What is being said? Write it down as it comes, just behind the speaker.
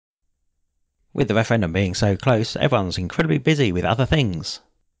With the referendum being so close, everyone's incredibly busy with other things.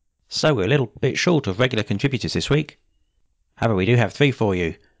 So we're a little bit short of regular contributors this week. However, we do have 3 for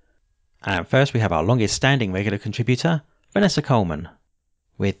you. And first we have our longest standing regular contributor, Vanessa Coleman,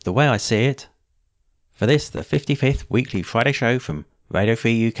 with The Way I See It. For this, the 55th weekly Friday show from Radio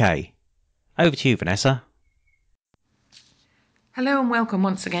Free UK. Over to you, Vanessa. Hello and welcome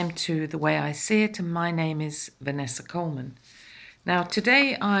once again to The Way I See It, and my name is Vanessa Coleman. Now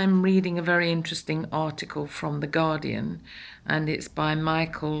today I'm reading a very interesting article from The Guardian, and it's by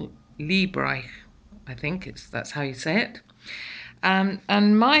Michael Liebreich. I think that's how you say it.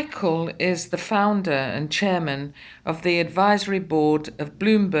 And Michael is the founder and chairman of the advisory board of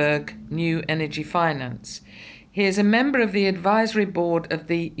Bloomberg New Energy Finance. He is a member of the advisory board of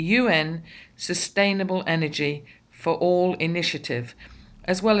the UN Sustainable Energy for All initiative,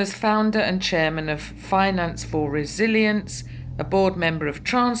 as well as founder and chairman of Finance for Resilience, a board member of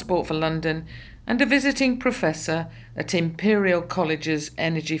Transport for London, and a visiting professor at Imperial College's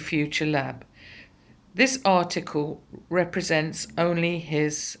Energy Future Lab. This article represents only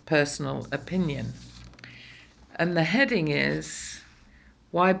his personal opinion. And the heading is,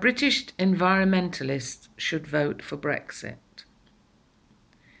 Why British Environmentalists Should Vote for Brexit.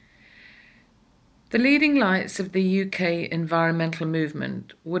 The leading lights of the UK environmental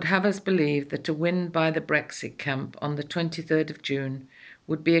movement would have us believe that a win by the Brexit camp on the 23rd of June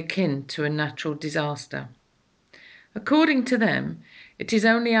would be akin to a natural disaster. According to them, it is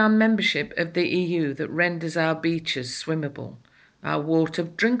only our membership of the EU that renders our beaches swimmable, our water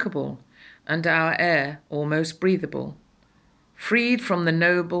drinkable, and our air almost breathable, freed from the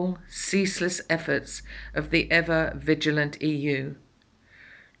noble, ceaseless efforts of the ever-vigilant EU.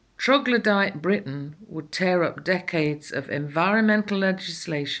 Troglodyte Britain would tear up decades of environmental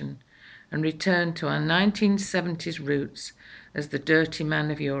legislation and return to our 1970s roots as the dirty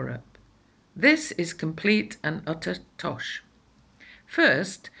man of Europe. This is complete and utter tosh.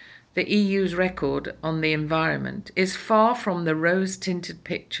 First, the EU's record on the environment is far from the rose-tinted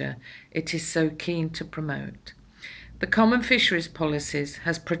picture it is so keen to promote. The common fisheries policies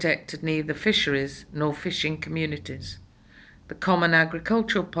has protected neither fisheries nor fishing communities. The common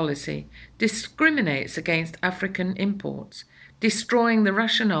agricultural policy discriminates against African imports, destroying the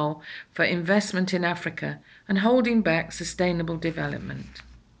rationale for investment in Africa and holding back sustainable development.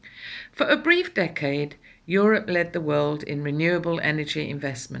 For a brief decade, Europe led the world in renewable energy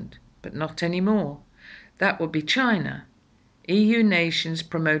investment, but not anymore. That would be China. EU nations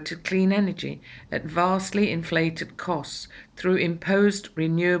promoted clean energy at vastly inflated costs through imposed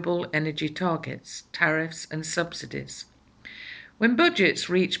renewable energy targets, tariffs and subsidies. When budgets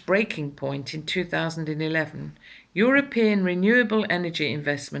reached breaking point in 2011, European renewable energy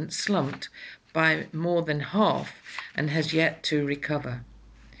investment slumped by more than half and has yet to recover.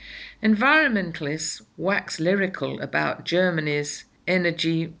 Environmentalists wax lyrical about Germany's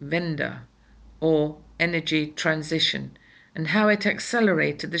Energiewende, or energy transition, and how it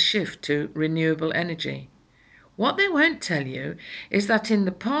accelerated the shift to renewable energy. What they won't tell you is that in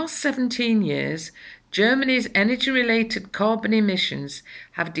the past 17 years, Germany's energy-related carbon emissions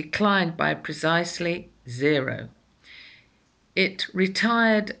have declined by precisely 0. It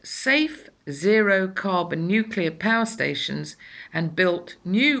retired safe, zero-carbon nuclear power stations and built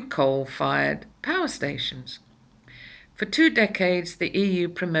new coal-fired power stations. For 2 decades, the EU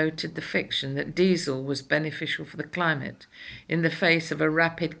promoted the fiction that diesel was beneficial for the climate in the face of a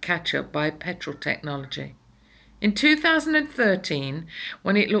rapid catch-up by petrol technology. In 2013,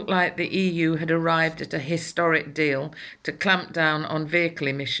 when it looked like the EU had arrived at a historic deal to clamp down on vehicle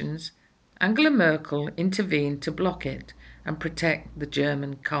emissions, Angela Merkel intervened to block it and protect the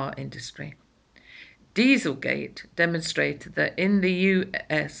German car industry. Dieselgate demonstrated that in the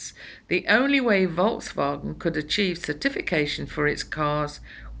US, the only way Volkswagen could achieve certification for its cars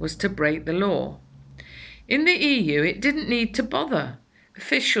was to break the law. In the EU, it didn't need to bother.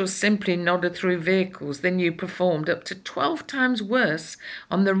 Officials simply nodded through vehicles they knew performed up to 12 times worse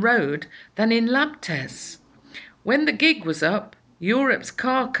on the road than in lab tests. When the gig was up, Europe's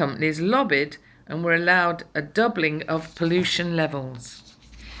car companies lobbied and were allowed a doubling of pollution levels.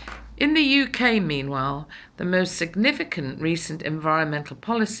 In the UK, meanwhile, the most significant recent environmental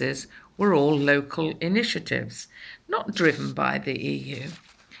policies were all local initiatives, not driven by the EU.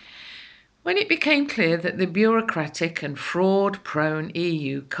 When it became clear that the bureaucratic and fraud-prone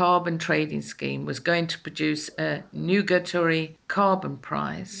EU carbon trading scheme was going to produce a nugatory carbon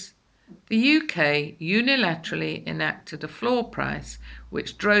price, the UK unilaterally enacted a floor price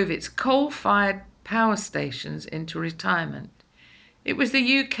which drove its coal-fired power stations into retirement. It was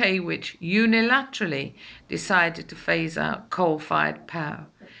the UK which unilaterally decided to phase out coal-fired power,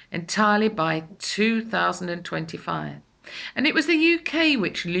 entirely by 2025. And it was the UK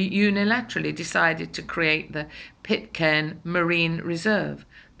which unilaterally decided to create the Pitcairn Marine Reserve,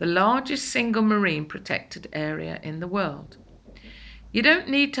 the largest single marine protected area in the world. You don't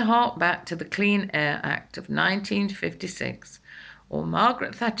need to hark back to the Clean Air Act of 1956 or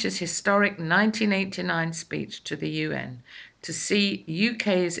Margaret Thatcher's historic 1989 speech to the UN to see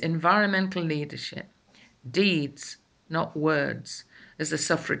UK's environmental leadership. Deeds, not words, as the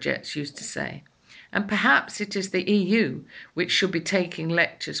suffragettes used to say. And perhaps it is the EU which should be taking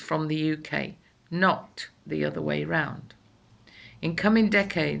lectures from the UK, not the other way round. In coming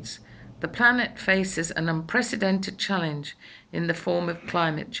decades, the planet faces an unprecedented challenge in the form of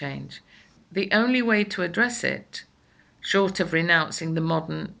climate change. The only way to address it, short of renouncing the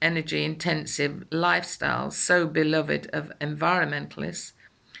modern energy-intensive lifestyles so beloved of environmentalists,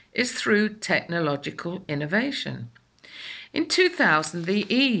 is through technological innovation. In 2000, the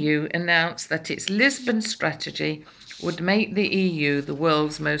EU announced that its Lisbon strategy would make the EU the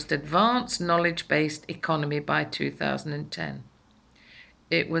world's most advanced knowledge-based economy by 2010.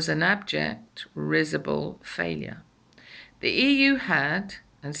 It was an abject, risible failure. The EU had,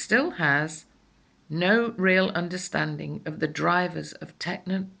 and still has, no real understanding of the drivers of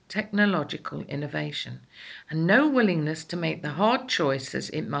technological innovation, and no willingness to make the hard choices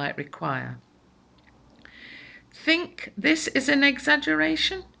it might require. Think this is an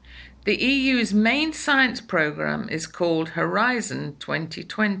exaggeration? The EU's main science programme is called Horizon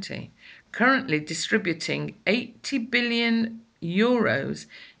 2020, currently distributing 80 billion euros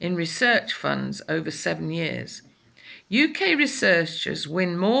in research funds over 7 years. UK researchers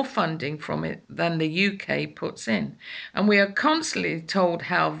win more funding from it than the UK puts in, and we are constantly told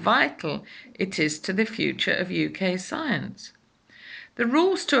how vital it is to the future of UK science. The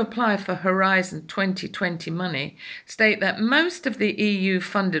rules to apply for Horizon 2020 money state that most of the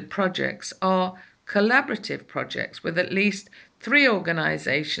EU-funded projects are collaborative projects with at least 3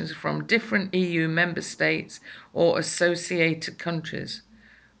 organisations from different EU member states or associated countries.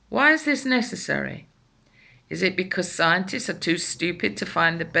 Why is this necessary? Is it because scientists are too stupid to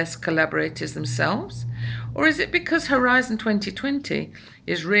find the best collaborators themselves? Or is it because Horizon 2020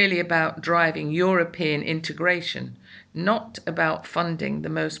 is really about driving European integration, not about funding the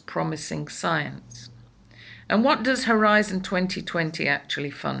most promising science? And what does Horizon 2020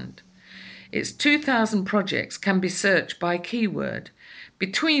 actually fund? Its 2,000 projects can be searched by keyword.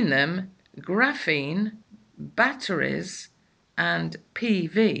 Between them, graphene, batteries, and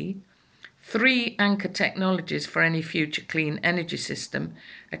PV, 3 anchor technologies for any future clean energy system,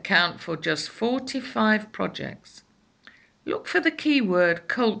 account for just 45 projects. Look for the keyword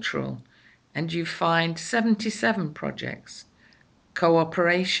cultural and you find 77 projects.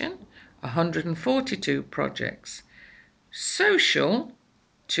 Cooperation, 142 projects. Social,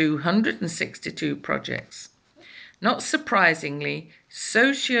 262 projects. Not surprisingly,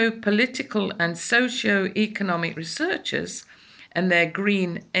 socio-political and socio-economic researchers and their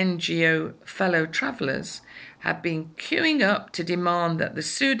green NGO fellow travellers have been queuing up to demand that the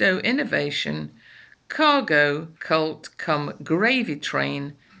pseudo-innovation cargo cult come gravy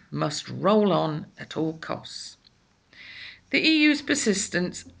train must roll on at all costs. The EU's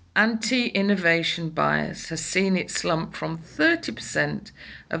persistent anti-innovation bias has seen it slump from 30%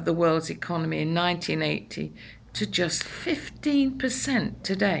 of the world's economy in 1980 to just 15%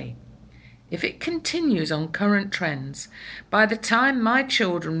 today. If it continues on current trends, by the time my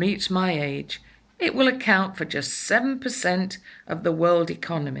children reach my age, it will account for just 7% of the world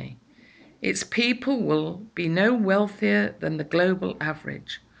economy. Its people will be no wealthier than the global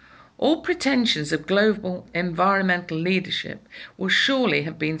average. All pretensions of global environmental leadership will surely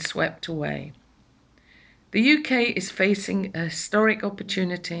have been swept away. The UK is facing a historic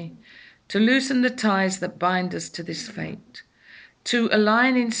opportunity to loosen the ties that bind us to this fate, to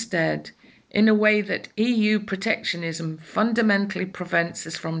align instead in a way that EU protectionism fundamentally prevents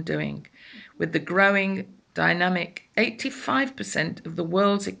us from doing, with the growing, dynamic 85% of the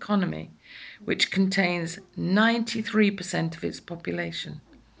world's economy, which contains 93% of its population.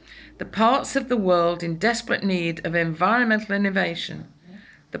 The parts of the world in desperate need of environmental innovation,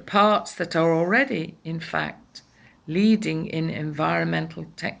 the parts that are already, in fact, leading in environmental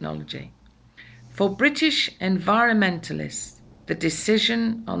technology. For British environmentalists, the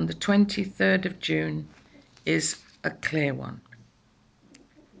decision on the 23rd of June is a clear one.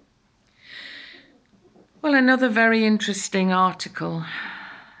 Well, another very interesting article.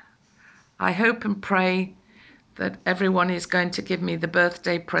 I hope and pray that everyone is going to give me the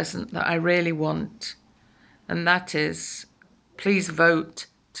birthday present that I really want, and that is, please vote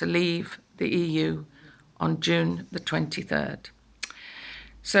to leave the EU on June the 23rd.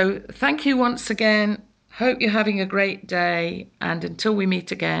 So thank you once again. Hope you're having a great day. And until we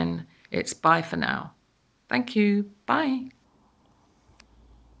meet again, it's bye for now. Thank you. Bye.